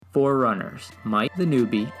Four runners, Mike the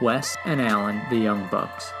newbie, Wes and Alan the young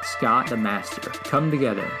bucks, Scott the master, come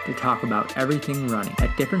together to talk about everything running.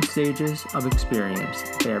 At different stages of experience,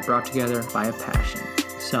 they are brought together by a passion.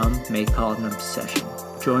 Some may call it an obsession.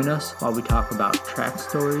 Join us while we talk about track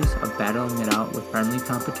stories of battling it out with friendly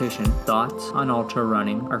competition, thoughts on ultra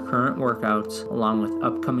running, our current workouts, along with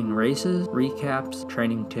upcoming races, recaps,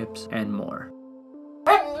 training tips, and more.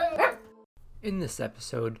 In this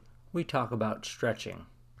episode, we talk about stretching,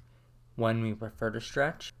 when we prefer to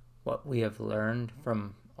stretch, what we have learned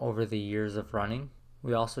from over the years of running.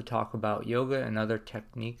 We also talk about yoga and other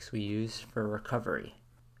techniques we use for recovery.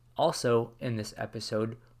 Also, in this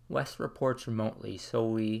episode, Wes reports remotely, so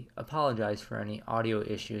we apologize for any audio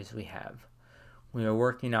issues we have. We are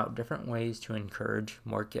working out different ways to encourage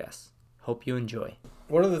more guests. Hope you enjoy.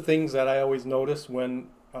 One of the things that I always notice when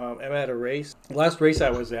I'm at a race, the last race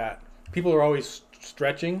I was at, people are always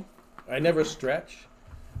stretching. I never stretch,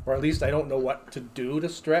 or at least I don't know what to do to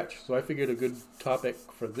stretch, so I figured a good topic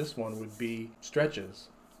for this one would be stretches.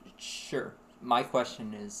 Sure. My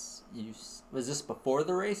question is, was this before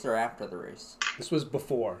the race or after the race? This was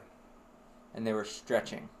before. And they were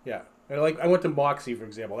stretching. Yeah. And I went to Moxie, for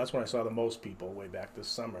example. That's when I saw the most people way back this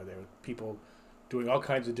summer. There were people doing all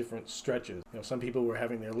kinds of different stretches. Some people were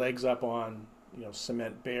having their legs up on,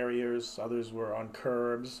 cement barriers. Others were on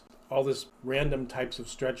curbs. All this random types of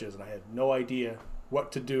stretches. And I had no idea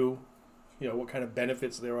what to do, what kind of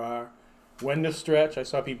benefits there are. When to stretch. I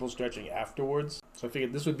saw people stretching afterwards. So I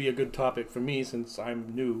figured this would be a good topic for me since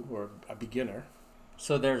I'm new or a beginner.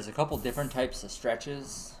 So there's a couple different types of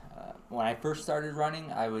stretches. When I first started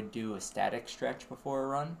running, I would do a static stretch before a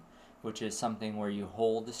run, which is something where you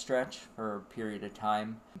hold the stretch for a period of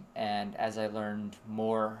time. And as I learned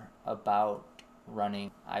more about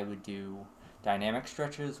running, I would do dynamic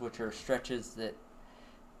stretches, which are stretches that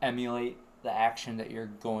emulate the action that you're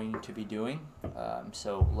going to be doing.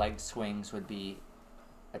 So leg swings would be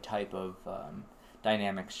a type of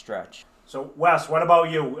dynamic stretch. So Wes, what about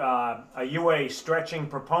you? Are you a stretching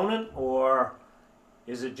proponent, or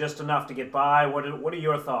is it just enough to get by? What are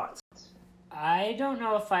your thoughts? I don't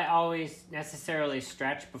know if I always necessarily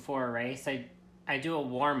stretch before a race. I do a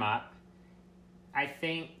warm-up. I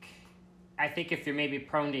think if you're maybe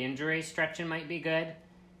prone to injury, stretching might be good.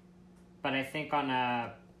 But I think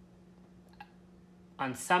on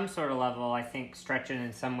some sort of level, I think stretching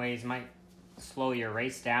in some ways might slow your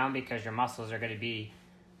race down because your muscles are going to be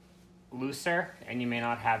looser and you may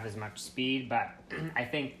not have as much speed. But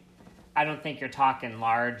I don't think you're talking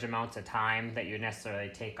large amounts of time that you necessarily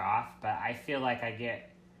take off. But I feel like I get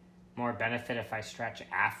more benefit if I stretch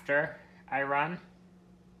after I run.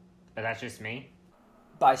 But that's just me.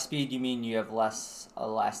 By speed, you mean you have less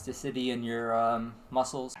elasticity in your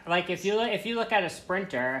muscles? Like if you look at a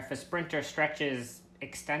sprinter, if a sprinter stretches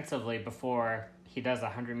extensively before he does a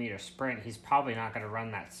 100-meter sprint, he's probably not going to run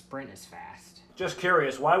that sprint as fast. Just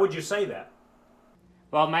curious, why would you say that?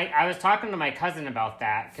 Well, I was talking to my cousin about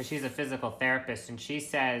that because she's a physical therapist, and she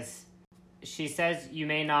says you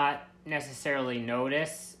may not necessarily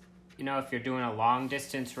notice, if you're doing a long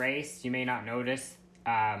distance race, you may not notice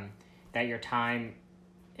that your time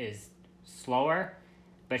is slower,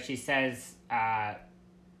 but she says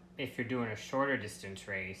if you're doing a shorter distance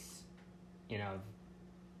race,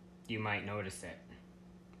 you might notice it.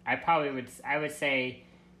 I would say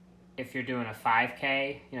if you're doing a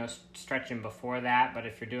 5K, stretching before that, but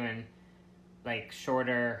if you're doing like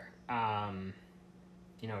shorter,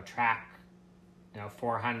 track,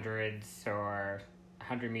 400s or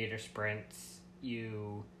 100-meter sprints,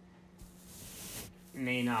 you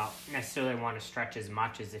may not necessarily want to stretch as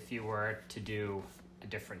much as if you were to do a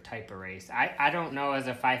different type of race. I don't know as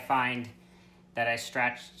if I find that I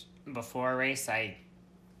stretched before a race, I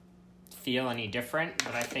feel any different,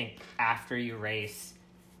 but I think after you race,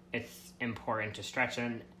 it's important to stretch.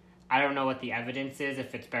 And I don't know what the evidence is,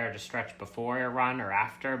 if it's better to stretch before a run or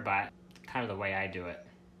after, but kind of the way I do it.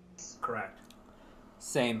 Correct.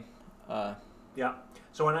 Same. Yeah.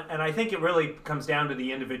 So, and I think it really comes down to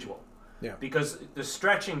the individual. Yeah. Because the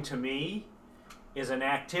stretching to me is an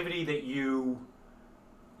activity that you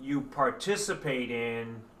participate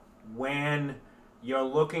in when you're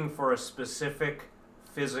looking for a specific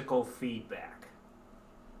physical feedback.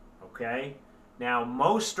 Okay? Now,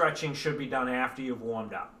 most stretching should be done after you've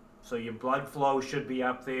warmed up. So your blood flow should be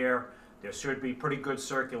up there. There should be pretty good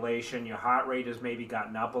circulation. Your heart rate has maybe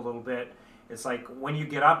gotten up a little bit. It's like when you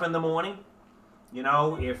get up in the morning,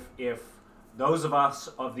 if those of us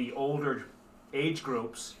of the older age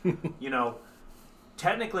groups,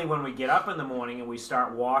 technically when we get up in the morning and we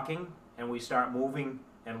start walking and we start moving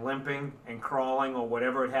and limping and crawling or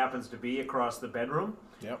whatever it happens to be across the bedroom,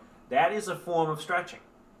 Yep. That is a form of stretching,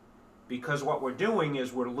 because what we're doing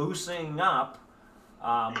is we're loosening up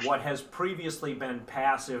what has previously been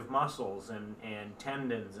passive muscles and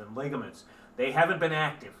tendons and ligaments. They haven't been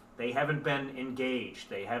active. They haven't been engaged.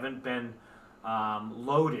 They haven't been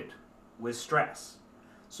loaded with stress.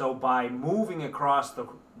 So by moving across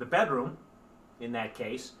the bedroom, in that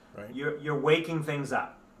case, Right. you're waking things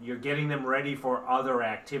up. You're getting them ready for other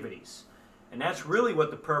activities. And that's really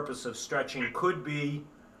what the purpose of stretching could be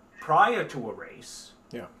prior to a race.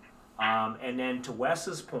 Yeah. And then to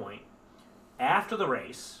Wes's point, after the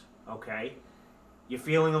race, okay, you're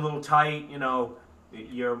feeling a little tight, you know,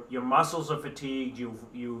 your muscles are fatigued,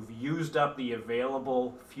 you've used up the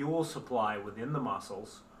available fuel supply within the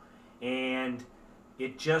muscles, and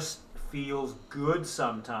it just feels good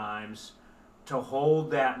sometimes to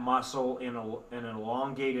hold that muscle in an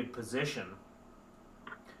elongated position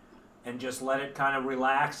and just let it kind of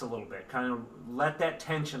relax a little bit, kind of let that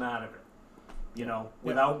tension out of it, you know,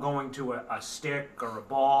 without going to a stick or a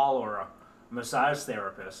ball or a massage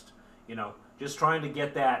therapist, you know, just trying to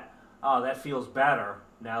get that, oh, that feels better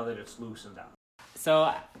now that it's loosened up. So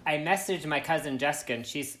I messaged my cousin Jessica, and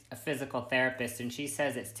she's a physical therapist, and she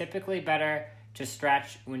says it's typically better to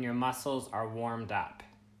stretch when your muscles are warmed up.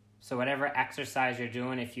 So whatever exercise you're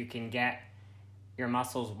doing, if you can get your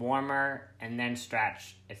muscles warmer and then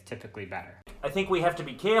stretch, it's typically better. I think we have to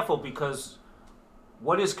be careful, because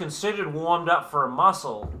what is considered warmed up for a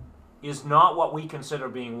muscle is not what we consider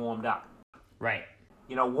being warmed up. Right.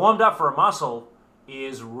 You know, warmed up for a muscle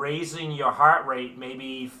is raising your heart rate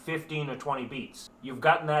maybe 15 or 20 beats. You've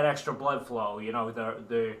gotten that extra blood flow, you know,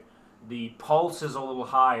 the pulse is a little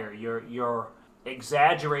higher. You're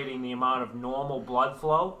exaggerating the amount of normal blood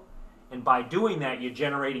flow, and by doing that you're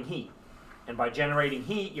generating heat. And by generating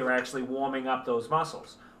heat, you're actually warming up those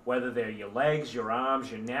muscles. Whether they're your legs, your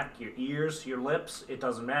arms, your neck, your ears, your lips, it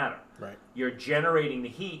doesn't matter. Right. You're generating the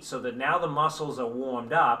heat so that now the muscles are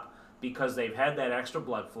warmed up because they've had that extra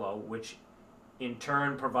blood flow, which in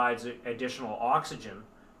turn provides additional oxygen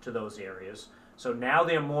to those areas. So now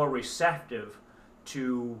they're more receptive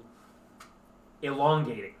to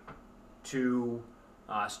elongating, to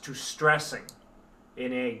stressing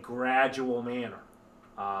in a gradual manner.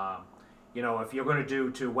 You know, if you're going to do,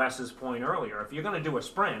 to Wes's point earlier, if you're going to do a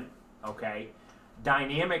sprint, okay,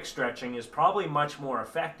 dynamic stretching is probably much more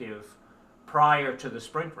effective prior to the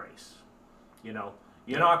sprint race. You know,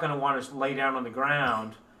 you're not going to want to lay down on the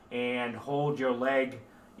ground and hold your leg,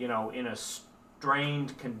 you know, in a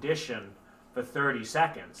strained condition for 30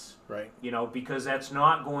 seconds. Right. You know, because that's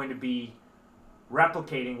not going to be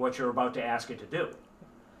replicating what you're about to ask it to do.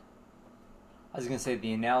 I was going to say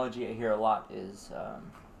the analogy I hear a lot is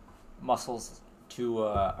muscles to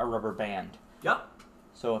a rubber band. Yep.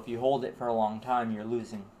 So if you hold it for a long time, you're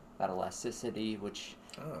losing that elasticity, which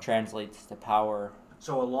translates to power.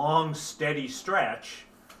 So a long, steady stretch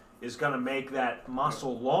is going to make that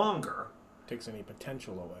muscle longer. Takes any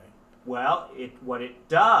potential away. Well, what it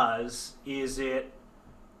does is it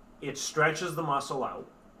stretches the muscle out.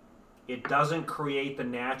 It doesn't create the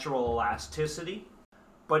natural elasticity.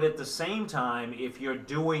 But at the same time, if you're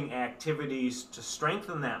doing activities to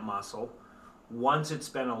strengthen that muscle, once it's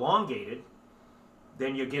been elongated,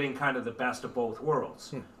 then you're getting kind of the best of both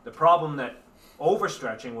worlds. The problem that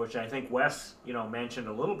overstretching, which I think Wes, you know, mentioned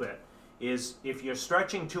a little bit, is if you're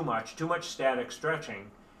stretching too much static stretching,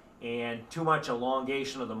 and too much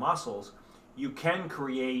elongation of the muscles, you can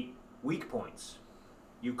create weak points.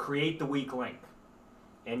 You create the weak link,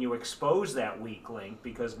 and you expose that weak link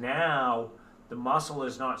because now the muscle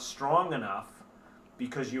is not strong enough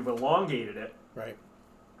because you've elongated it. Right.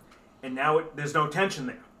 And now there's no tension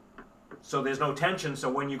there. So there's no tension, so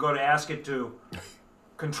when you go to ask it to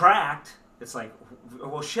contract, it's like,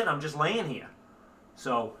 well, shit, I'm just laying here.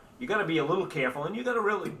 So you got to be a little careful, and you got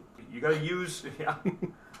to use,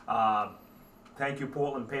 thank you,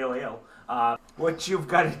 Portland Pale Ale. What you've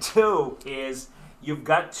got to do is you've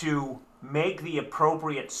got to make the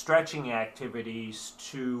appropriate stretching activities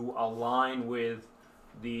to align with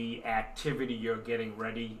the activity you're getting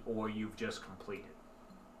ready or you've just completed.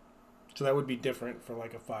 So that would be different for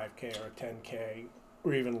like a 5K or a 10K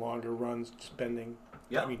or even longer runs, depending.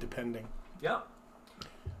 Yeah. I mean, depending. Yeah.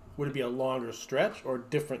 Would it be a longer stretch or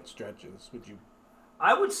different stretches? Would you?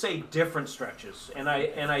 I would say different stretches, and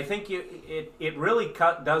I think it really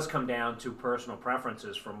does come down to personal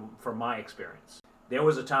preferences from my experience. There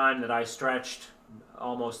was a time that I stretched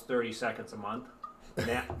almost 30 seconds a month.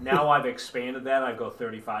 Now I've expanded that. I go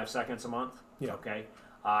 35 seconds a month. Yeah. Okay.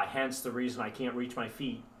 Hence the reason I can't reach my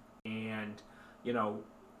feet, and you know,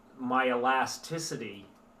 my elasticity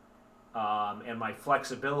and my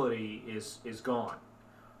flexibility is gone.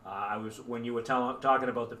 I was when you were talking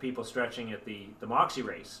about the people stretching at the Moxie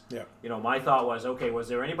race. Yeah. You know, my thought was, okay, was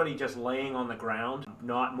there anybody just laying on the ground,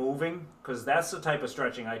 not moving? Because that's the type of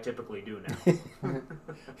stretching I typically do now.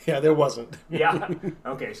 Yeah, there wasn't. Yeah.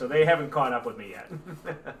 Okay, so they haven't caught up with me yet.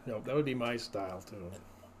 No, that would be my style too.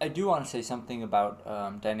 I do want to say something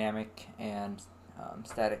about dynamic and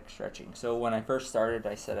static stretching. So when I first started,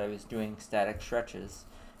 I said I was doing static stretches,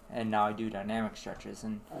 and now I do dynamic stretches.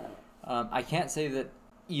 And I can't say that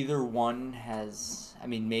either one has, I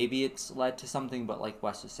mean, maybe it's led to something, but like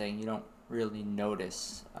Wes was saying, you don't really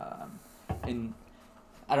notice. And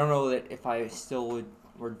I don't know that if I still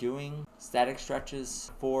were doing static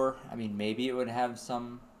stretches for, I mean, maybe it would have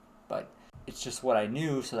some, but it's just what I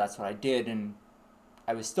knew, so that's what I did. And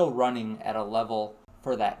I was still running at a level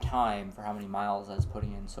for that time, for how many miles I was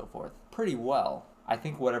putting in and so forth, pretty well. I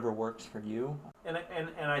think whatever works for you. And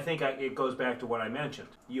I think it goes back to what I mentioned.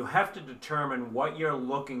 You have to determine what you're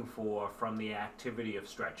looking for from the activity of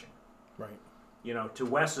stretching. Right. You know, to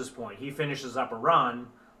Wes's point, he finishes up a run,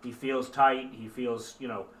 he feels tight, he feels,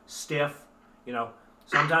 stiff,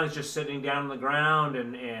 sometimes just sitting down on the ground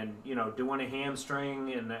and doing a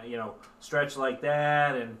hamstring and, stretch like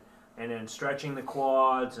that and then stretching the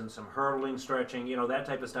quads and some hurdling stretching, that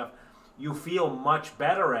type of stuff. You feel much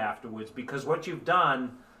better afterwards because what you've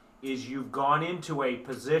done is you've gone into a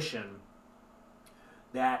position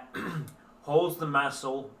that holds the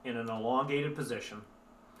muscle in an elongated position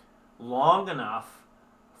long enough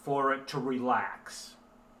for it to relax.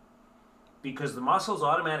 Because the muscle's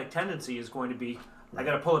automatic tendency is going to be, I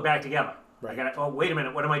got to pull it back together. Right. Oh, wait a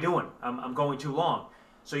minute, what am I doing? I'm going too long.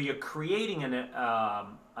 So you're creating a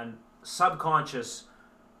subconscious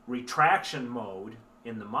retraction mode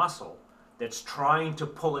in the muscle that's trying to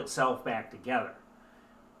pull itself back together.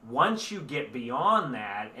 Once you get beyond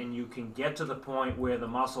that and you can get to the point where the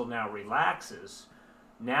muscle now relaxes,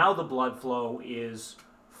 now the blood flow is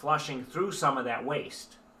flushing through some of that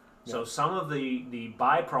waste. Yeah. So some of the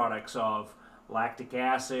byproducts of lactic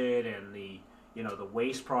acid and the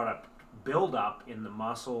waste product buildup in the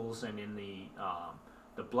muscles and in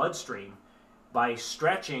the bloodstream, by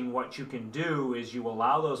stretching, what you can do is you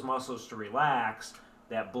allow those muscles to relax,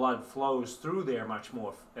 that blood flows through there much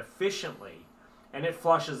more efficiently, and it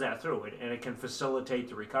flushes that through it, and it can facilitate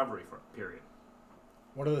the recovery period.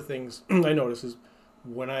 One of the things I notice is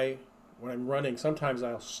when I'm running, sometimes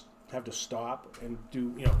I'll have to stop and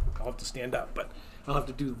do, I'll have to stand up, but I'll have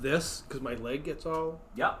to do this because my leg gets all.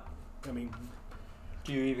 Yep. I mean,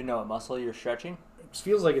 Do you even know what muscle you're stretching? it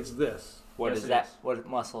feels like it's this. What Yes, is it that? is. What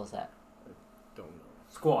muscle is that? Don't know.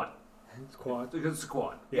 Squat. It's quad. It's a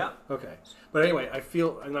quad. Yeah. Okay. But anyway, I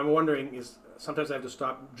feel, and I'm wondering, is sometimes I have to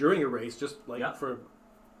stop during a race, just like Yeah. for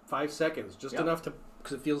 5 seconds, just Yeah. enough to,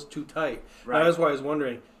 because it feels too tight. Right. And that's why I was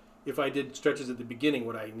wondering if I did stretches at the beginning,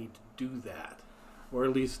 would I need to do that, or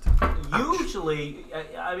at least? Usually,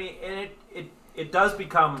 I mean, and it does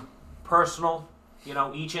become personal.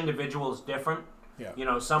 Each individual is different.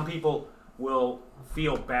 Yeah. Some people will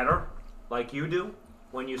feel better, like you do,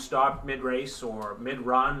 when you stop mid-race or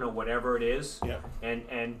mid-run or whatever it is, Yeah.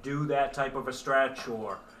 and do that type of a stretch,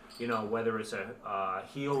 or whether it's a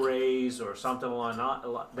heel raise or something along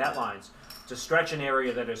that lines, to stretch an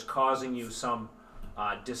area that is causing you some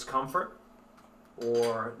discomfort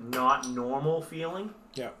or not normal feeling.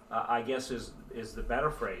 Yeah. I guess is the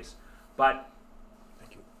better phrase, but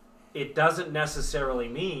Thank you. it doesn't necessarily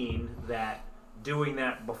mean that doing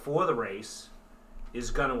that before the race is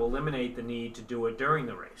going to eliminate the need to do it during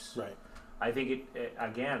the race. Right. I think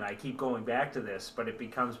again, I keep going back to this, but it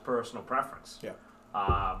becomes personal preference. Yeah.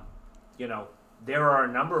 There are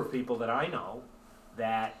a number of people that I know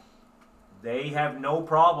that they have no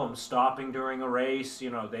problem stopping during a race.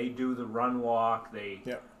 They do the run walk.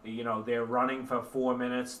 They're running for 4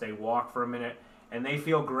 minutes. They walk for a minute, and they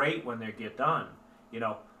feel great when they get done.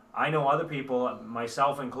 I know other people,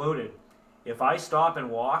 myself included, if I stop and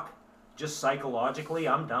walk, just psychologically,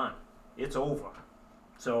 I'm done. It's over.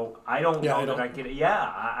 So I don't know that I could.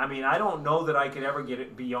 Yeah, I mean, I don't know that I could ever get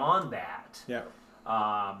it beyond that. Yeah.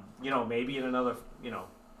 Maybe in another,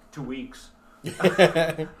 2 weeks.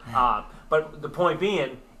 But the point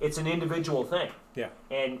being, it's an individual thing. Yeah.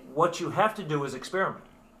 And what you have to do is experiment.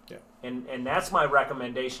 Yeah. And that's my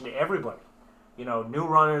recommendation to everybody. New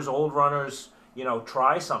runners, old runners,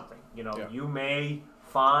 try something. Yeah. You may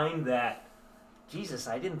find that, Jesus,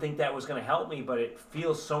 I didn't think that was going to help me, but it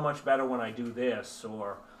feels so much better when I do this,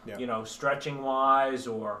 or, Yeah. Stretching wise,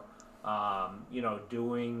 or,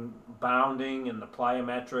 doing bounding and the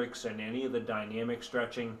plyometrics and any of the dynamic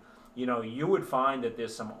stretching. You would find that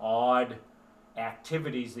there's some odd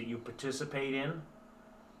activities that you participate in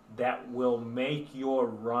that will make your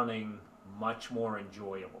running much more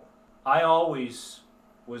enjoyable. I always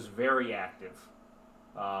was very active,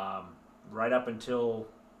 right up until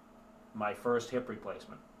my first hip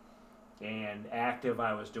replacement. And active,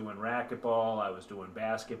 I was doing racquetball, I was doing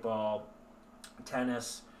basketball,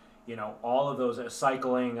 tennis, all of those,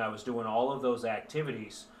 cycling, I was doing all of those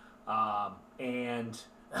activities, and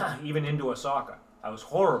even indoor soccer. I was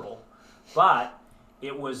horrible, but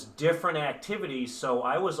it was different activities, so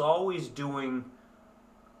I was always doing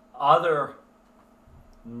other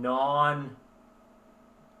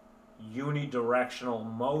non-unidirectional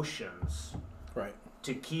motions Right.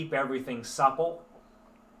 to keep everything supple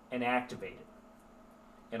and activated.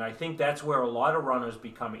 And I think that's where a lot of runners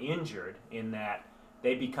become injured, in that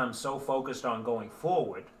they become so focused on going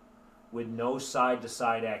forward with no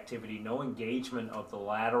side-to-side activity, no engagement of the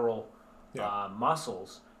lateral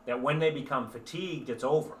muscles, that when they become fatigued, it's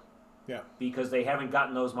over. Yeah. Because they haven't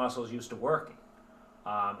gotten those muscles used to working.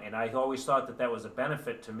 And I always thought that that was a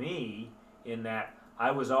benefit to me, in that I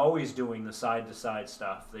was always doing the side-to-side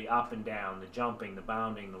stuff, the up and down, the jumping, the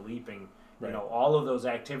bounding, the leaping, Right. all of those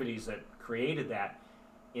activities that created that.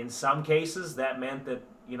 In some cases, that meant that,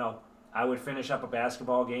 I would finish up a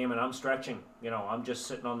basketball game and I'm stretching. I'm just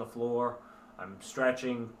sitting on the floor. I'm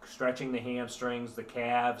stretching the hamstrings, the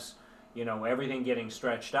calves, everything getting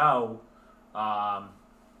stretched out,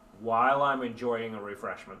 while I'm enjoying a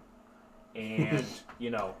refreshment. And,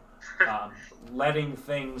 letting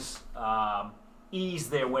things ease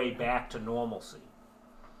their way back to normalcy.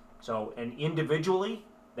 So, and individually,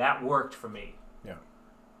 that worked for me. Yeah.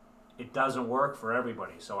 It doesn't work for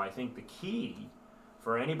everybody. So I think the key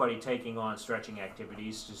for anybody taking on stretching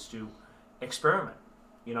activities is to experiment.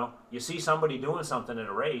 You see somebody doing something at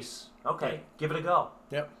a race, okay, give it a go.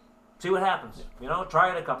 Yep. See what happens. Try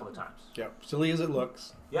it a couple of times. Yep. Silly as it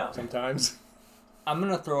looks. Yeah. Sometimes. I'm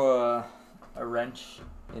gonna throw a wrench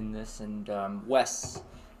in this, and Wes,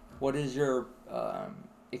 what is your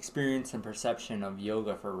experience and perception of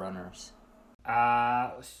yoga for runners?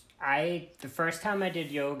 The first time I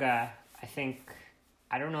did yoga,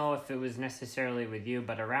 I don't know if it was necessarily with you,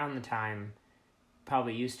 but around the time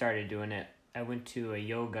probably you started doing it, I went to a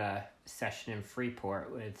yoga session in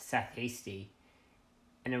Freeport with Seth Hasty,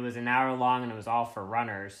 and it was an hour long, and it was all for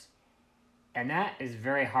runners. And that is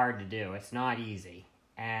very hard to do. It's not easy.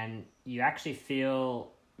 And you actually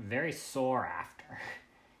feel very sore after.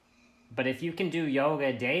 But if you can do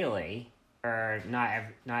yoga daily, or not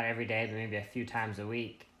every day, but maybe a few times a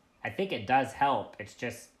week, I think it does help. It's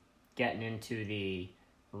just getting into the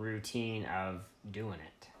routine of doing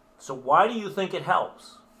it. So why do you think it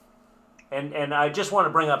helps? And I just want to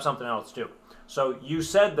bring up something else too. So you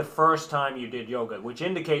said the first time you did yoga, which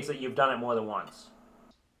indicates that you've done it more than once.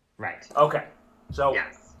 Right. Okay. So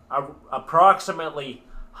Yes. approximately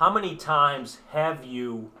how many times have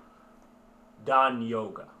you done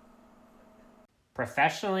yoga?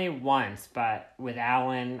 Professionally, once, but with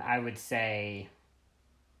Alan, I would say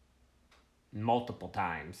multiple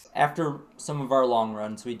times. After some of our long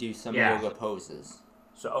runs, we do some Yeah. yoga poses.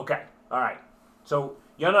 So, okay. All right. So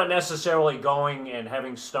you're not necessarily going and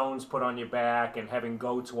having stones put on your back and having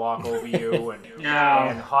goats walk over you and, No.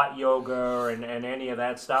 and hot yoga and any of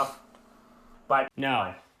that stuff. But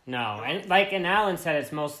No. And like Alan said,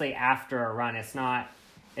 it's mostly after a run. It's not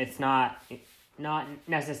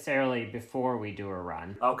necessarily before we do a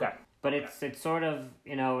run. okay. But it's sort of,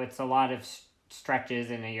 it's a lot of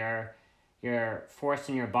stretches, and you're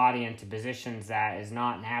forcing your body into positions that is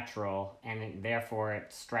not natural, and therefore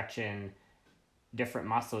it's stretching different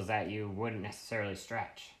muscles that you wouldn't necessarily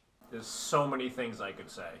stretch. There's so many things I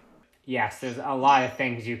could say. Yes, there's a lot of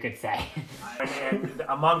things you could say. And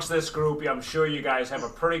amongst this group, I'm sure you guys have a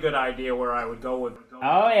pretty good idea where I would go with.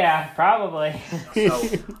 Oh yeah, probably. So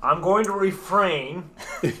I'm going to refrain.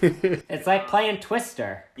 It's like playing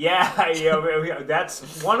Twister. Yeah,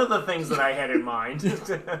 that's one of the things that I had in mind.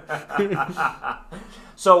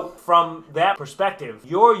 So from that perspective,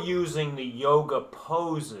 you're using the yoga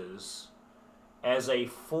poses as a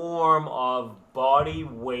form of body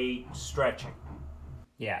weight stretching.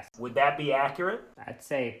 Yes, Would that be accurate? I'd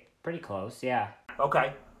say pretty close, yeah.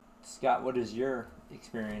 Okay. Scott, what is your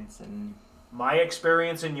experience? And My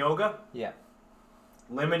experience in yoga, yeah,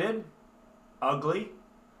 limited, ugly,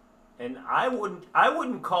 and I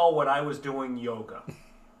wouldn't call what I was doing yoga.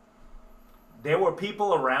 There were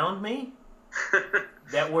people around me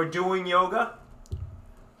that were doing yoga.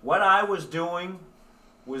 What I was doing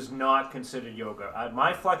was not considered yoga.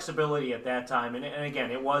 My flexibility at that time, and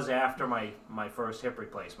again, it was after my first hip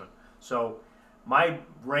replacement. So my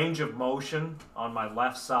range of motion on my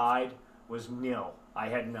left side was nil. I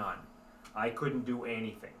had none. I couldn't do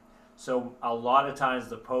anything. So a lot of times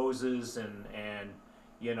the poses and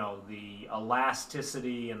the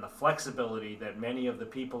elasticity and the flexibility that many of the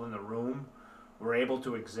people in the room were able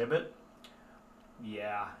to exhibit,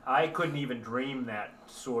 yeah, I couldn't even dream that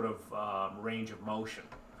sort of range of motion.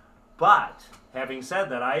 But having said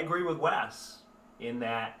that, I agree with Wes in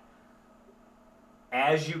that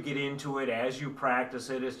as you get into it, as you practice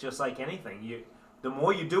it, it's just like anything. The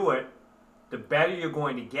more you do it, the better you're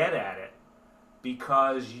going to get at it,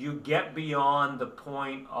 because you get beyond the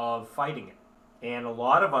point of fighting it. And a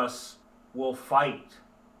lot of us will fight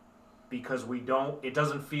because it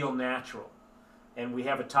doesn't feel natural. And we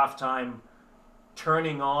have a tough time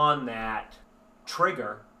turning on that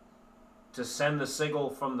trigger to send the signal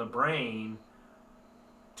from the brain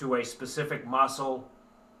to a specific muscle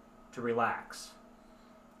to relax.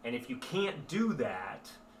 And if you can't do that,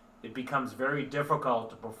 it becomes very difficult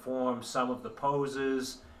to perform some of the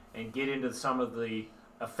poses and get into some of the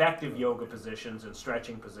effective yoga positions and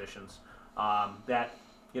stretching positions that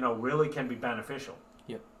really can be beneficial.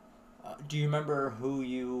 Yep. Do you remember who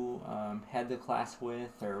you had the class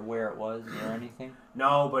with, or where it was, or anything?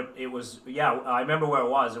 No, but it was, I remember where it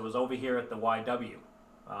was. It was over here at the YW.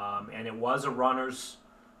 And it was a runner's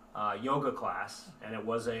yoga class, and it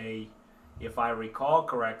was if I recall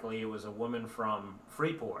correctly, it was a woman from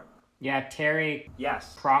Freeport. Yeah, Terry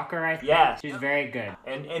Yes. Crocker, I think. Yes. She's very good.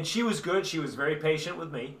 And she was good. She was very patient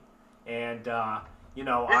with me. And,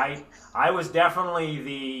 I was definitely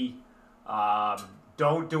the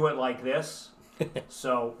don't do it like this.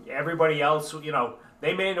 So everybody else,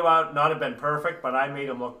 they may not have been perfect, but I made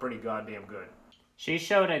them look pretty goddamn good. She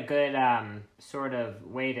showed a good sort of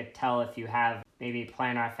way to tell if you have maybe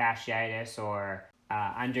plantar fasciitis or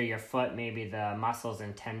under your foot, maybe the muscles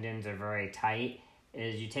and tendons are very tight,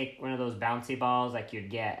 is you take one of those bouncy balls like you'd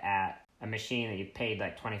get at a machine that you paid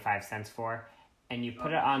like 25 cents for, and you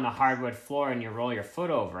put it on the hardwood floor and you roll your foot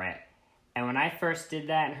over it. And when I first did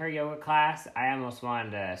that in her yoga class, I almost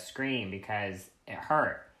wanted to scream because it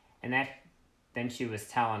hurt. And then she was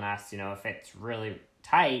telling us, if it's really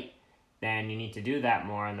tight, then you need to do that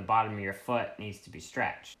more, and the bottom of your foot needs to be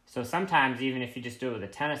stretched. So sometimes, even if you just do it with a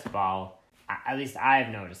tennis ball, at least I've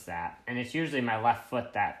noticed that. And it's usually my left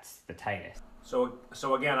foot that's the tightest. So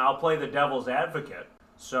again, I'll play the devil's advocate.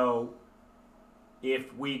 So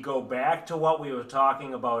if we go back to what we were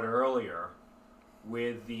talking about earlier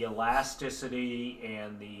with the elasticity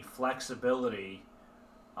and the flexibility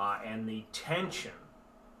and the tension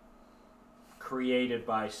created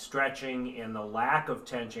by stretching and the lack of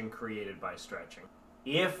tension created by stretching,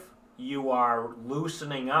 if you are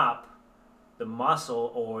loosening up the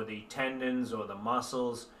muscle or the tendons or the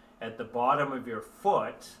muscles at the bottom of your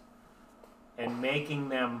foot and making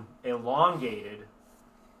them elongated,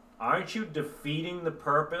 aren't you defeating the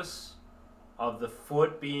purpose of the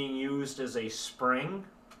foot being used as a spring?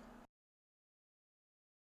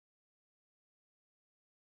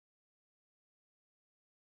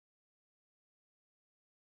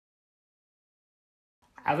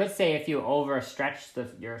 I would say if you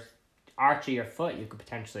overstretch your arch of your foot, you could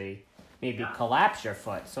potentially maybe collapse your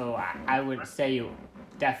foot. So I would say you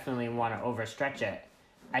definitely want to overstretch it.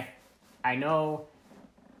 I know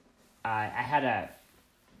I had a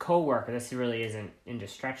coworker, this really isn't into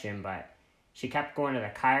stretching, but she kept going to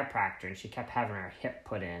the chiropractor and she kept having her hip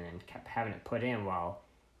put in and kept having it put in. Well,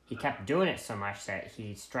 he kept doing it so much that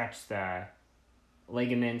he stretched the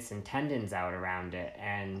ligaments and tendons out around it.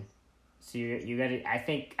 And so you got to, I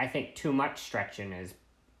think too much stretching is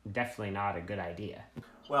definitely not a good idea.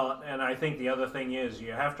 Well, and I think the other thing is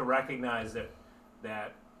you have to recognize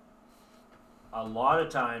that a lot of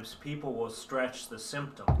times people will stretch the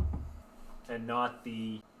symptom and not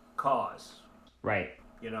the cause. Right.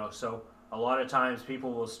 So a lot of times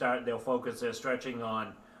people they'll focus their stretching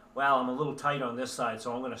on, well, I'm a little tight on this side,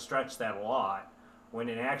 so I'm going to stretch that a lot. When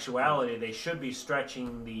in actuality, they should be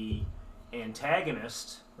stretching the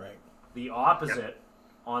antagonist, Right. the opposite,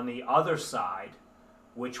 on the other side,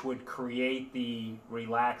 which would create the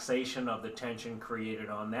relaxation of the tension created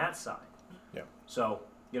on that side. Yeah. So,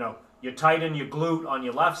 you tighten your glute on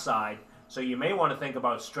your left side, so you may want to think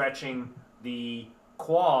about stretching the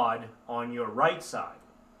quad on your right side,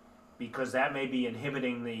 because that may be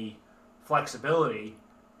inhibiting the flexibility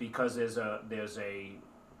because there's a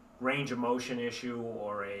range of motion issue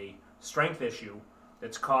or a strength issue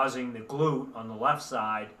that's causing the glute on the left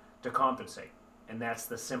side to compensate, and that's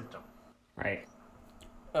the symptom. Right.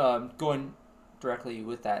 Going directly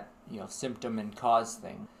with that, symptom and cause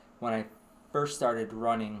thing. When I first started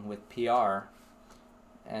running with PR,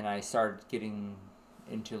 and I started getting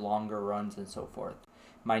into longer runs and so forth,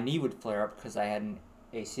 my knee would flare up because I had an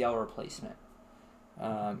ACL replacement.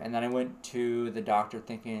 And then I went to the doctor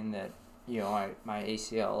thinking that, my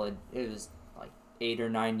ACL, it was like 8 or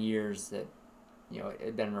 9 years that, it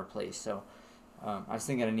had been replaced. So I was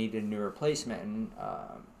thinking I needed a new replacement. And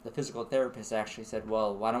the physical therapist actually said,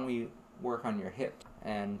 well, why don't we work on your hip?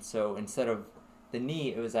 And so instead of the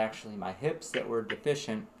knee, it was actually my hips that were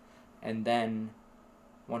deficient. And then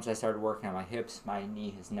once I started working on my hips, my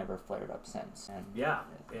knee has never flared up since. And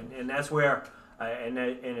and that's where, and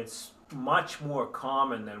it's much more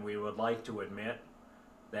common than we would like to admit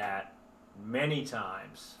that many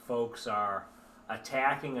times folks are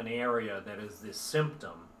attacking an area that is the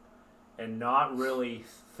symptom and not really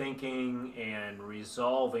thinking and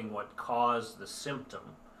resolving what caused the symptom,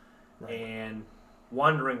 and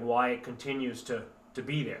wondering why it continues to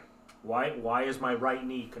be there. Why is my right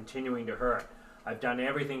knee continuing to hurt? I've done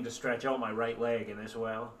everything to stretch out my right leg, and this,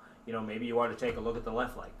 maybe you ought to take a look at the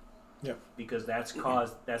left leg. Yeah. Because that's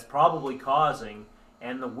probably causing,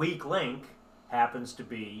 and the weak link happens to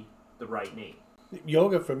be the right knee.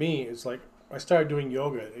 Yoga for me is like, I started doing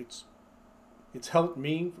yoga. It's helped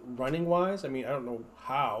me running wise. I mean, I don't know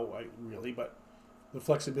how but the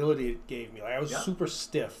flexibility it gave me. Like, I was super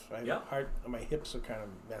stiff. My hips are kind of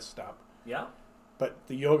messed up. Yeah. But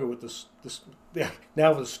the yoga with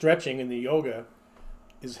now the stretching in the yoga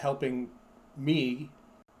is helping me,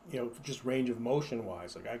 just range of motion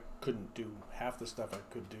wise. Like, I couldn't do half the stuff I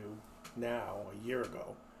could do now a year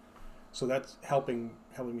ago. So that's helping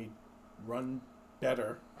me run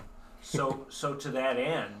better. So to that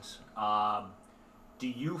end, do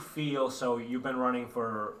you feel, so you've been running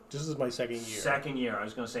for... This is my second year. Second year. I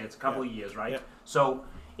was going to say it's a couple of years, right? Yeah. So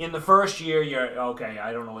in the first year, you're, okay,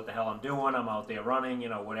 I don't know what the hell I'm doing. I'm out there running,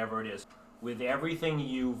 whatever it is. With everything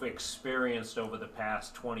you've experienced over the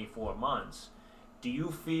past 24 months, do you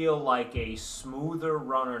feel like a smoother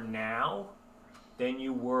runner now than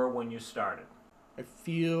you were when you started? I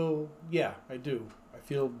do. I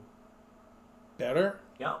feel better.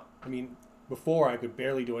 Yeah. I mean, before I could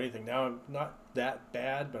barely do anything. Now I'm not that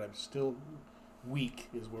bad, but I'm still weak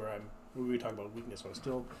is where we talk about weakness. I'm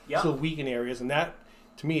still weak in areas, and that,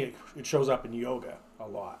 to me, it shows up in yoga a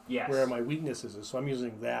lot. Yes. Where my weaknesses is. So I'm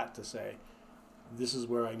using that to say, this is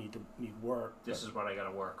where I need work. This is what I got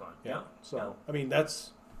to work on. Yeah. So I mean,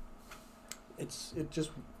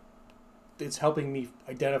 it's helping me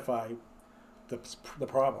identify the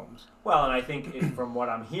problems. Well, and I think from what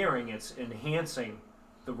I'm hearing, it's enhancing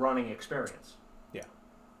the running experience. Yeah.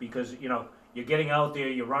 Because, you're getting out there,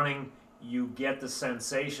 you're running, you get the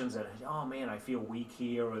sensations that, oh man, I feel weak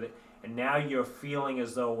here, and now you're feeling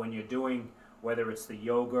as though when you're doing, whether it's the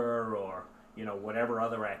yoga or, whatever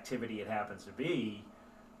other activity it happens to be,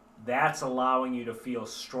 that's allowing you to feel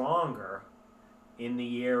stronger in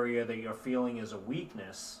the area that you're feeling is a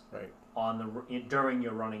weakness. Right. During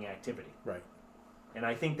your running activity. Right. And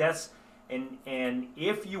I think that's, and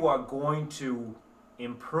if you are going to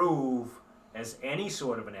improve as any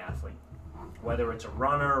sort of an athlete, whether it's a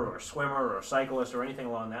runner or a swimmer or a cyclist or anything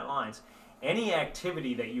along that lines, any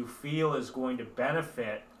activity that you feel is going to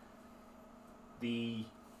benefit the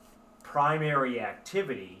primary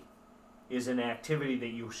activity is an activity that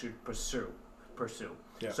you should pursue.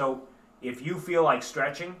 Yeah. So if you feel like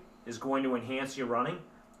stretching is going to enhance your running,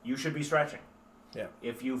 you should be stretching. Yeah.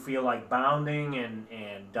 If you feel like bounding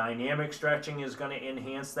and dynamic stretching is going to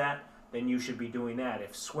enhance that, then you should be doing that.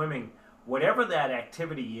 If swimming, whatever that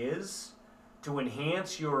activity is, to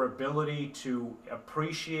enhance your ability to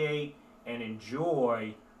appreciate and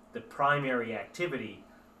enjoy the primary activity,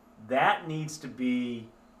 that needs to be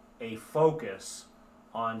a focus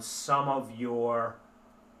on some of your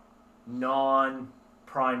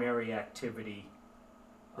non-primary activity,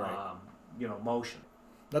 Right. Motion.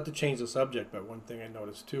 Not to change the subject, but one thing I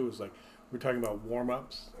noticed too is, like, we're talking about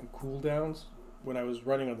warm-ups and cool downs. When I was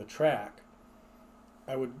running on the track,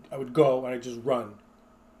 I would go and I'd just run.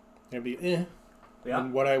 And it'd be Yeah.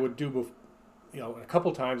 And what I would do, a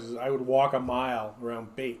couple times is I would walk a mile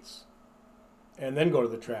around Bates, and then go to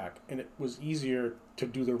the track. And it was easier to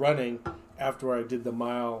do the running after I did the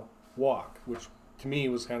mile walk, which to me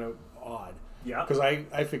was kind of odd. Yeah. Because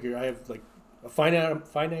I figure I have like a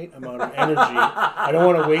finite amount of energy. I don't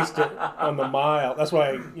want to waste it on the mile. That's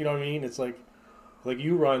why, you know what I mean? It's like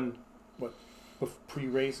you run,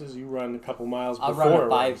 pre-races, you run a couple miles before I'll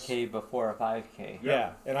run a a race. 5K before a 5K.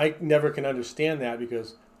 Yeah, and I never can understand that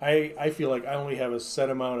because I feel like I only have a set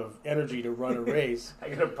amount of energy to run a race. I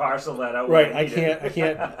gotta parcel that out. Right, I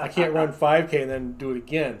can't run 5K and then do it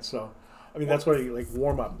again. So, I mean, that's what like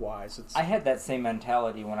warm up wise. I had that same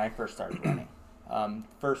mentality when I first started running.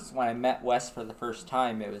 First, when I met Wes for the first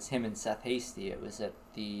time, it was him and Seth Hasty. It was at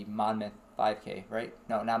the Monmouth 5K, right?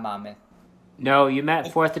 No, not Monmouth. No, you met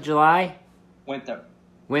 4th of July? Winthrop.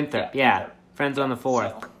 Winthrop, Yeah, yeah. Winthrop. Friends on the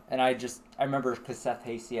 4th. So, And I remember because Seth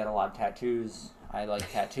Hasty had a lot of tattoos. I like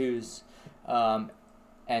tattoos.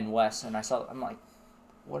 And Wes, and I'm like,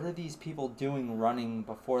 what are these people doing running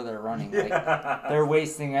before they're running? Like, they're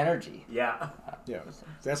wasting energy. Yeah. Yeah,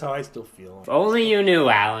 that's how I still feel. If only you knew,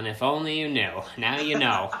 Alan. If only you knew. Now you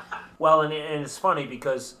know. Well, and it's funny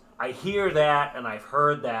because I hear that and I've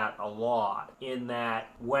heard that a lot, in that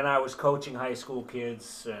when I was coaching high school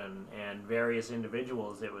kids and various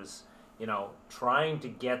individuals, it was, trying to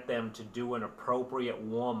get them to do an appropriate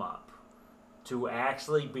warm-up to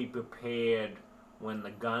actually be prepared when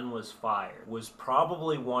the gun was fired was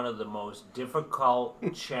probably one of the most difficult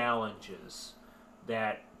challenges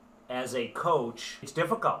that, as a coach, it's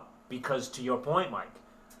difficult because, to your point, Mike,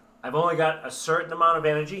 I've only got a certain amount of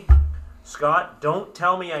energy. Scott, don't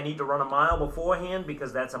tell me I need to run a mile beforehand,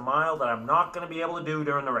 because that's a mile that I'm not going to be able to do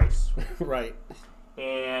during the race. Right.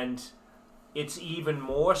 And it's even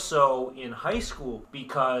more so in high school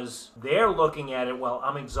because they're looking at it, well,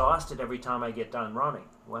 I'm exhausted every time I get done running.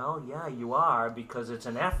 Well, yeah, you are, because it's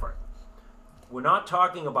an effort. We're not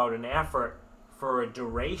talking about an effort for a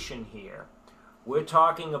duration here. We're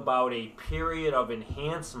talking about a period of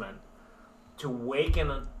enhancement to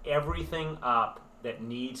waken everything up that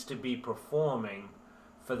needs to be performing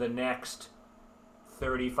for the next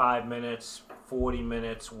 35 minutes, 40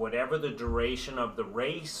 minutes, whatever the duration of the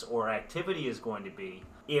race or activity is going to be.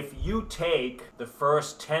 If you take the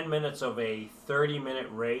first 10 minutes of a 30-minute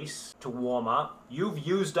race to warm up, you've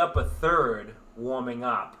used up a third warming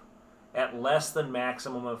up at less than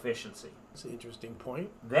maximum efficiency. That's an interesting point.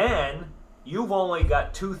 Then you've only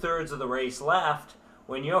got 2/3 of the race left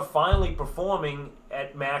when you're finally performing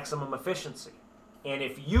at maximum efficiency. And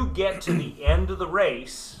if you get to the end of the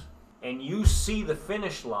race and you see the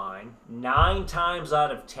finish line, 9 times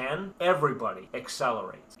out of 10, everybody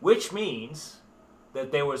accelerates, which means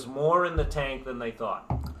that there was more in the tank than they thought.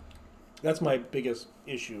 That's my biggest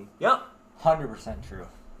issue. Yep. 100% true.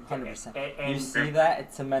 100%. And you see that?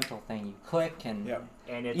 It's a mental thing. You click, and Yeah.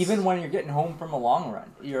 And it's, even when you're getting home from a long run,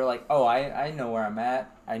 you're like, oh, I know where I'm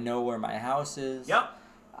at. I know where my house is. Yep.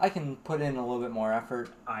 I can put in a little bit more effort.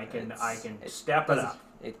 I can It step it doesn't- up.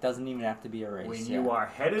 It doesn't even have to be a race. When yeah. you are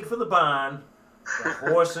headed for the barn, the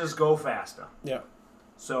horses go faster. Yeah.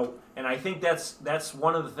 So, and I think that's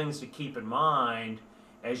one of the things to keep in mind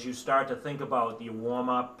as you start to think about your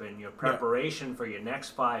warm-up and your preparation for your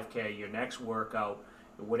next 5K, your next workout,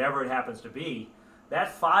 whatever it happens to be.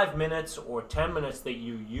 That 5 minutes or 10 minutes that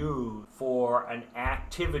you use for an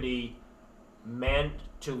activity meant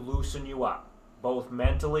to loosen you up, both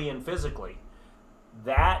mentally and physically,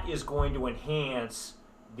 that is going to enhance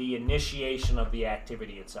the initiation of the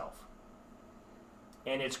activity itself.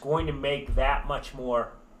 And it's going to make that much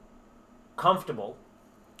more comfortable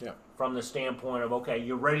from the standpoint of, okay,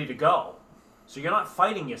 you're ready to go. So you're not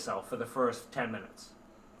fighting yourself for the first 10 minutes.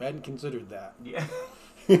 I hadn't considered that. Yeah.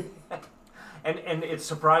 and it's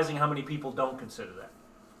surprising how many people don't consider that.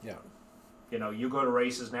 Yeah. You go to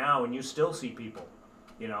races now and you still see people,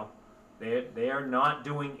 they are not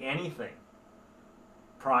doing anything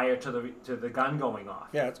prior to the gun going off.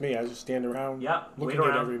 Yeah, it's me. I just stand around looking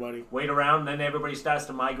at everybody. Wait around, then everybody starts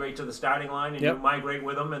to migrate to the starting line, and you migrate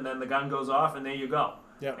with them, and then the gun goes off, and there you go.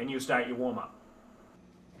 Yep. And you start your warm-up.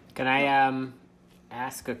 Can I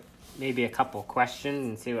ask maybe a couple questions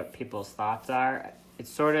and see what people's thoughts are?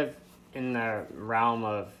 It's sort of in the realm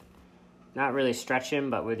of not really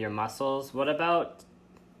stretching, but with your muscles. What about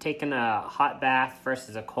taking a hot bath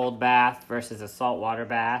versus a cold bath versus a saltwater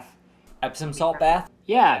bath? Epsom salt bath?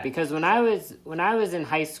 Yeah, because when I was in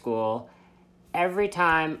high school, every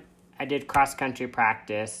time I did cross-country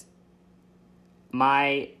practice,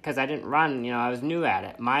 because I didn't run, I was new at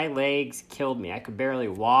it, my legs killed me. I could barely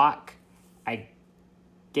walk. I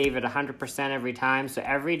gave it 100% every time. So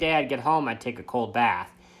every day I'd get home, I'd take a cold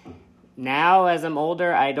bath. Now, as I'm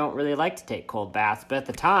older, I don't really like to take cold baths, but at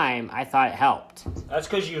the time, I thought it helped. That's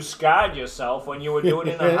because you scarred yourself when you were doing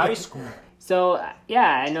it in high school. So,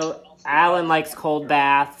 yeah, I know Alan likes cold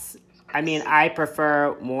baths. I mean, I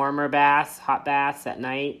prefer warmer baths, hot baths at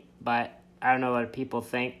night, but I don't know what people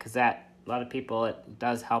think, because a lot of people, it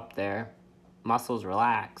does help their muscles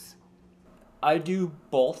relax. I do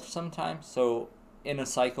both sometimes. So in a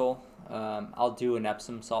cycle, I'll do an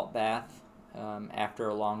Epsom salt bath after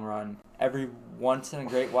a long run. Every once in a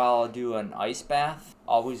great while, I'll do an ice bath,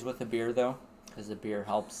 always with a beer, though, because the beer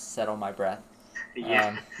helps settle my breath.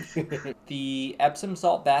 Yeah. The Epsom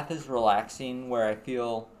salt bath is relaxing, where I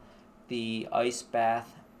feel the ice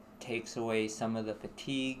bath takes away some of the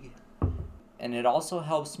fatigue, and it also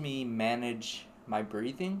helps me manage my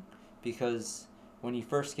breathing, because when you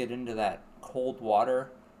first get into that cold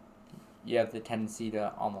water, you have the tendency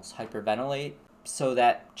to almost hyperventilate. So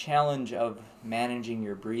that challenge of managing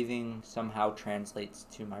your breathing somehow translates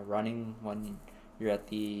to my running when you're at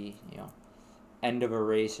the, end of a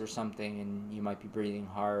race or something and you might be breathing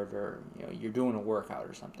hard, or you're doing a workout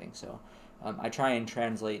or something. So I try and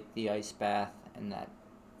translate the ice bath and that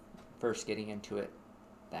first getting into it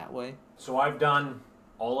that way. So I've done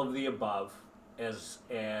all of the above as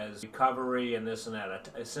recovery and this and that.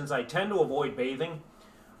 Since I tend to avoid bathing,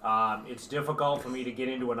 it's difficult for me to get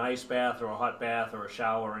into an ice bath or a hot bath or a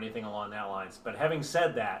shower or anything along that lines. But having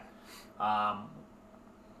said that,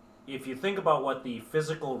 if you think about what the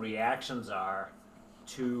physical reactions are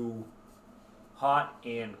to hot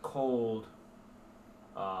and cold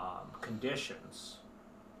conditions,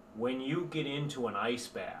 when you get into an ice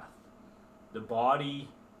bath, the body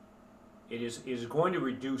is going to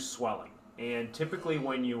reduce swelling. And typically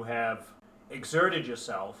when you have exerted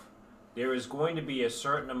yourself, there is going to be a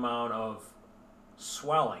certain amount of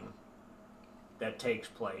swelling that takes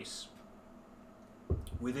place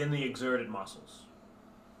within the exerted muscles.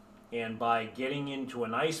 And by getting into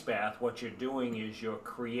an ice bath, what you're doing is you're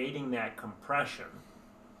creating that compression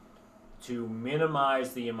to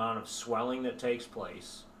minimize the amount of swelling that takes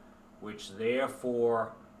place, which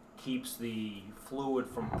therefore keeps the fluid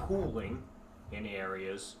from pooling in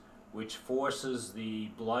areas, which forces the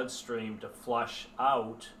bloodstream to flush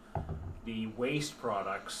out the waste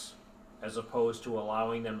products as opposed to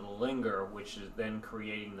allowing them to linger, which is then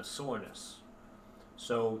creating the soreness.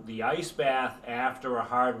 So the ice bath after a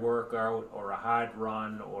hard workout or a hard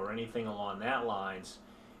run or anything along that lines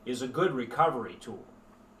is a good recovery tool.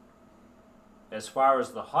 As far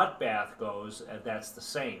as the hot bath goes, that's the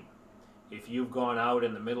same. If you've gone out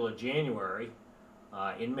in the middle of January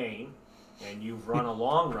in Maine and you've run a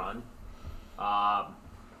long run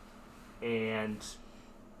and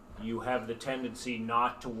you have the tendency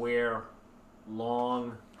not to wear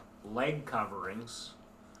long leg coverings,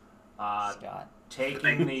 Scott.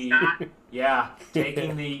 taking the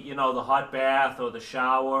the hot bath or the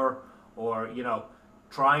shower, or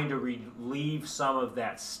trying to relieve some of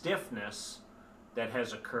that stiffness that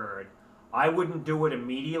has occurred. I wouldn't do it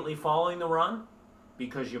immediately following the run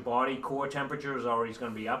because your body core temperature is always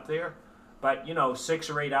going to be up there. But 6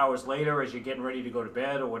 or 8 hours later, as you're getting ready to go to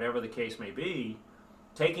bed or whatever the case may be,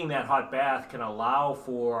 taking that hot bath can allow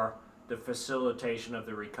for the facilitation of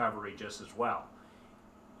the recovery just as well.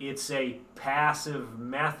 It's a passive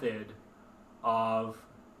method of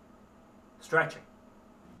stretching.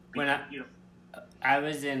 When I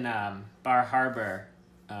was in Bar Harbor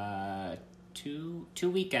 2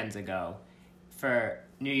 weekends ago for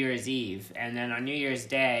New Year's Eve, and then on New Year's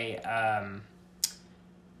Day,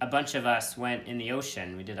 a bunch of us went in the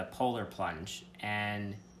ocean. We did a polar plunge,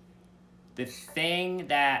 and the thing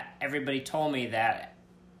that everybody told me that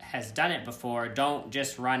has done it before, don't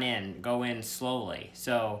just run in, go in slowly.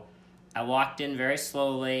 So I walked in very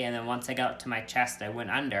slowly, and then once I got to my chest, I went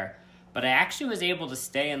under. But I actually was able to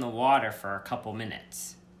stay in the water for a couple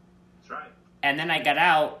minutes. That's right. And then I got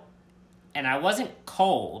out, and I wasn't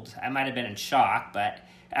cold. I might have been in shock, but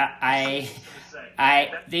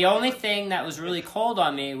the only thing that was really cold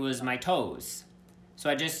on me was my toes. So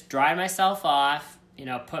I just dried myself off,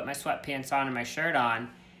 put my sweatpants on and my shirt on,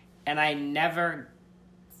 and I never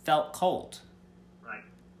felt cold. Right.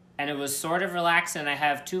 And it was sort of relaxing. I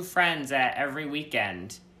have 2 friends that every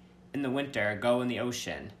weekend in the winter go in the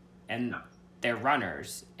ocean, and they're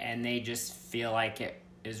runners, and they just feel like it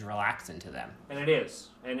is relaxing to them. And it is.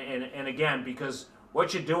 And again, because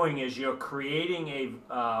what you're doing is you're creating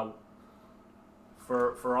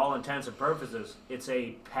for all intents and purposes, it's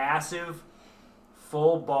a passive,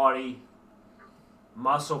 full body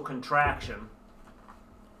muscle contraction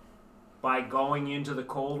by going into the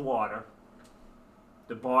cold water.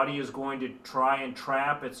 The body is going to try and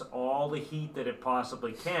trap all the heat that it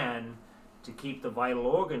possibly can to keep the vital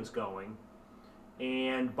organs going.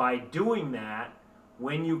 And by doing that,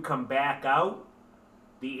 when you come back out,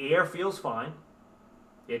 the air feels fine.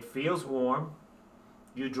 It feels warm.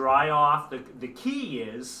 You dry off. The key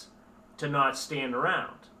is to not stand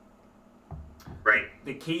around. Right.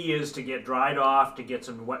 The key is to get dried off, to get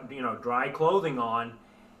some wet, dry clothing on,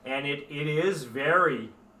 and it is very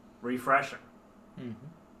refreshing. Mm-hmm.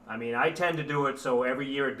 I mean, I tend to do it so every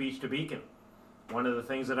year at Beach to Beacon, one of the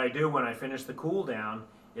things that I do when I finish the cool down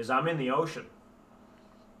is I'm in the ocean.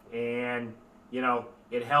 And,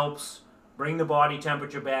 it helps bring the body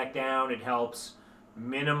temperature back down. It helps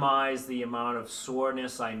minimize the amount of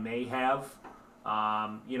soreness I may have,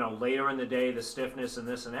 later in the day, the stiffness and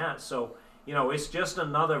this and that. So, it's just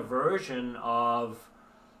another version of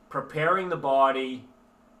preparing the body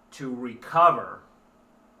to recover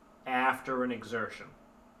after an exertion.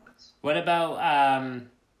 What about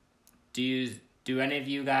do any of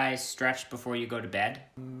you guys stretch before you go to bed?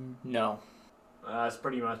 No. It's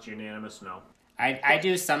pretty much unanimous no. I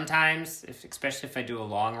do sometimes, especially if I do a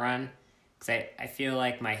long run, because I feel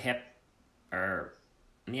like my hip,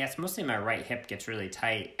 it's mostly my right hip gets really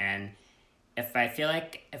tight, and if I feel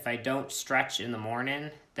like if I don't stretch in the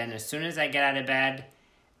morning, then as soon as I get out of bed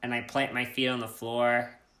and I plant my feet on the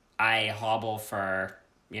floor, I hobble for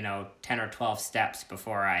 10 or 12 steps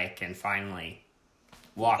before I can finally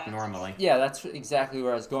walk normally. Yeah, that's exactly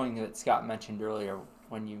where I was going that Scott mentioned earlier.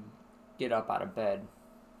 When you get up out of bed,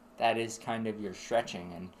 that is kind of your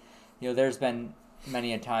stretching. And, there's been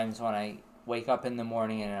many a times when I wake up in the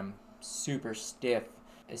morning and I'm super stiff.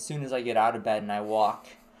 As soon as I get out of bed and I walk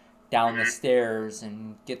down the stairs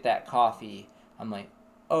and get that coffee, I'm like,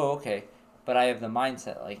 oh, okay. But I have the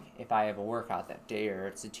mindset, like, if I have a workout that day or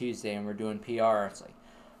it's a Tuesday and we're doing PR, it's like,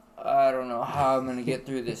 I don't know how I'm going to get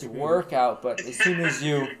through this workout. But as soon as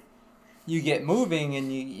you get moving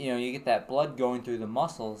and you get that blood going through the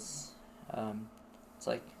muscles, it's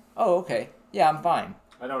like, oh, okay, yeah, I'm fine.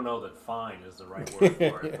 I don't know that fine is the right word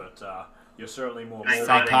for it, but you're certainly more mobile.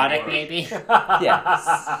 Psychotic, maybe? Yes.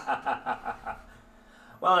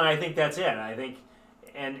 Well, and I think that's it. I think,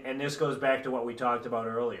 and this goes back to what we talked about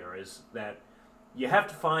earlier, is that you have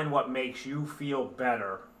to find what makes you feel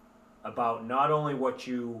better about not only what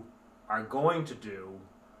you are going to do,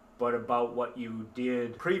 but about what you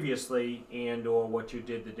did previously and or what you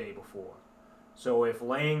did the day before. So if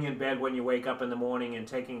laying in bed when you wake up in the morning and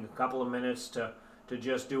taking a couple of minutes to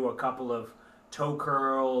just do a couple of toe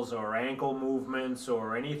curls or ankle movements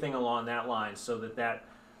or anything along that line, so that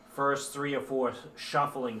first 3 or 4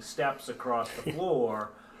 shuffling steps across the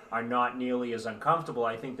floor are not nearly as uncomfortable,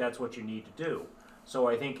 I think that's what you need to do. So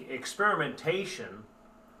I think experimentation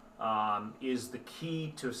is the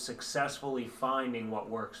key to successfully finding what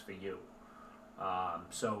works for you.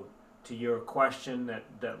 So to your question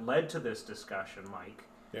that led to this discussion, Mike,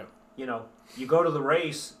 Yeah. You go to the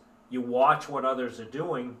race, you watch what others are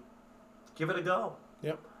doing, give it a go.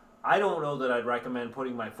 Yep. I don't know that I'd recommend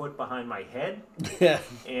putting my foot behind my head Yeah.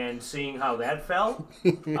 and seeing how that felt,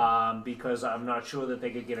 because I'm not sure that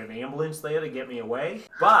they could get an ambulance there to get me away.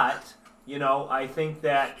 But I think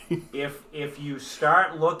that if you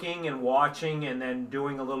start looking and watching and then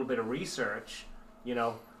doing a little bit of research,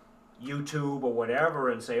 YouTube or whatever,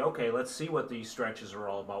 and say, okay, let's see what these stretches are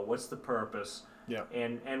all about. What's the purpose? Yeah.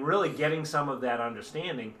 And really getting some of that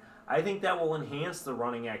understanding, I think that will enhance the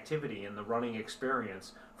running activity and the running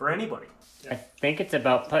experience for anybody. I think it's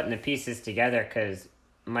about putting the pieces together because,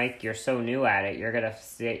 Mike, you're so new at it. You're going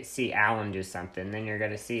to see Alan do something. Then you're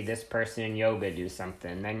going to see this person in yoga do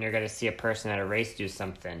something. Then you're going to see a person at a race do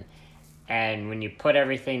something. And when you put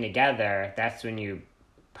everything together, that's when you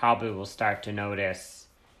probably will start to notice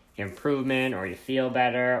improvement, or you feel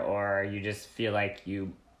better, or you just feel like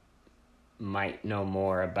you might know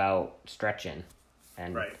more about stretching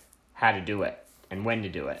and Right. how to do it and when to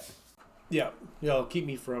do it. Yeah. It'll keep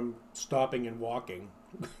me from stopping and walking.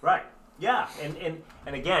 Right. Yeah. And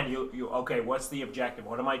again, you okay, what's the objective?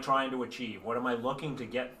 What am I trying to achieve? What am I looking to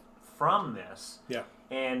get from this? Yeah.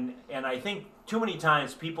 And I think too many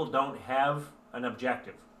times people don't have an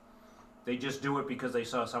objective. They just do it because they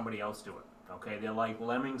saw somebody else do it. Okay? They're like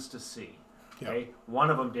lemmings to see. Okay? One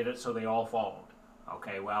of them did it, so they all followed.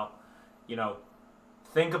 Okay? Well,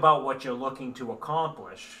 think about what you're looking to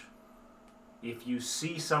accomplish. If you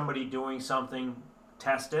see somebody doing something,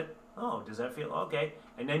 test it. Oh, does that feel okay?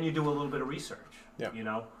 And then you do a little bit of research.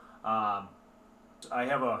 Yeah. I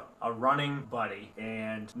have a running buddy,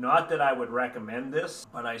 and not that I would recommend this,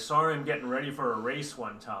 but I saw him getting ready for a race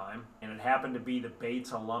one time, and it happened to be the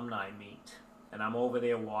Bates alumni meet. And I'm over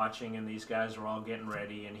there watching, and these guys are all getting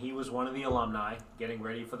ready, and he was one of the alumni getting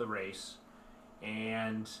ready for the race,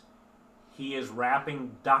 and he is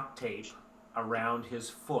wrapping duct tape around his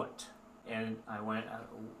foot. And I went,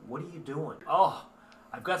 what are you doing? Oh,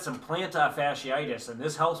 I've got some plantar fasciitis, and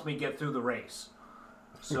this helps me get through the race.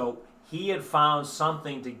 So he had found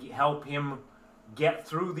something to help him get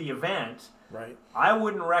through the event. Right. I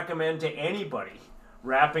wouldn't recommend to anybody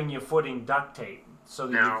wrapping your foot in duct tape so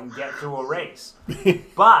that you can get through a race.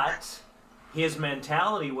 But his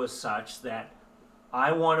mentality was such that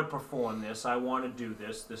I want to perform this, I want to do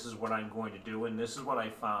this, this is what I'm going to do, and this is what I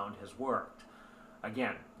found has worked.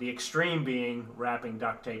 Again, the extreme being wrapping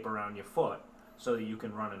duct tape around your foot so that you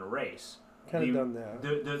can run in a race. Kind of done that.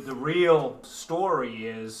 The real story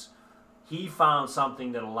is he found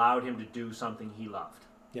something that allowed him to do something he loved.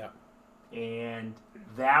 Yeah. And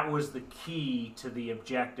that was the key to the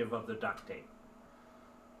objective of the duct tape.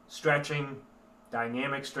 Stretching,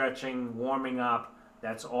 dynamic stretching, warming up,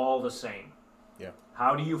 that's all the same. Yeah.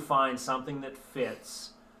 How do you find something that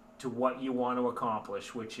fits to what you want to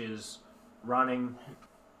accomplish, which is running?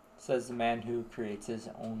 Says the man who creates his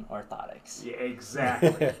own orthotics. Yeah,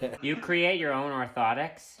 exactly. You create your own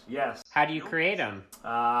orthotics? Yes. How do you create them?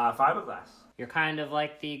 Fiberglass. You're kind of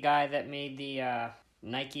like the guy that made the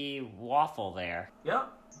Nike waffle there. Yeah,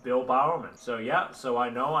 Bill Bowerman. So I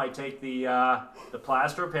know I take the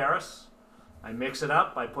plaster of Paris, I mix it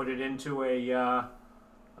up, I put it into a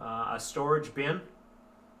storage bin,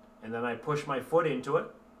 and then I push my foot into it,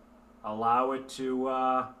 allow it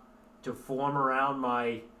to form around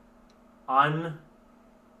my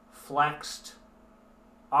unflexed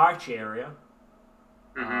arch area,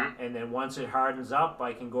 and then once it hardens up,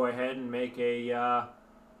 I can go ahead and make a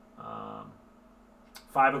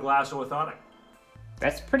fiberglass orthotic.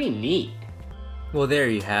 That's pretty neat. Well, there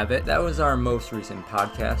you have it. That was our most recent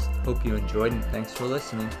podcast. Hope you enjoyed, and thanks for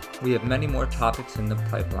listening. We have many more topics in the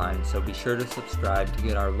pipeline, so be sure to subscribe to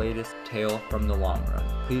get our latest tale from the long run.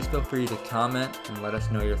 Please feel free to comment and let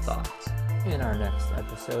us know your thoughts. In our next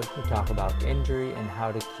episode, we talk about injury and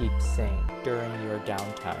how to keep sane during your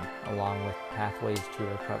downtime, along with pathways to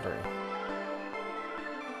recovery.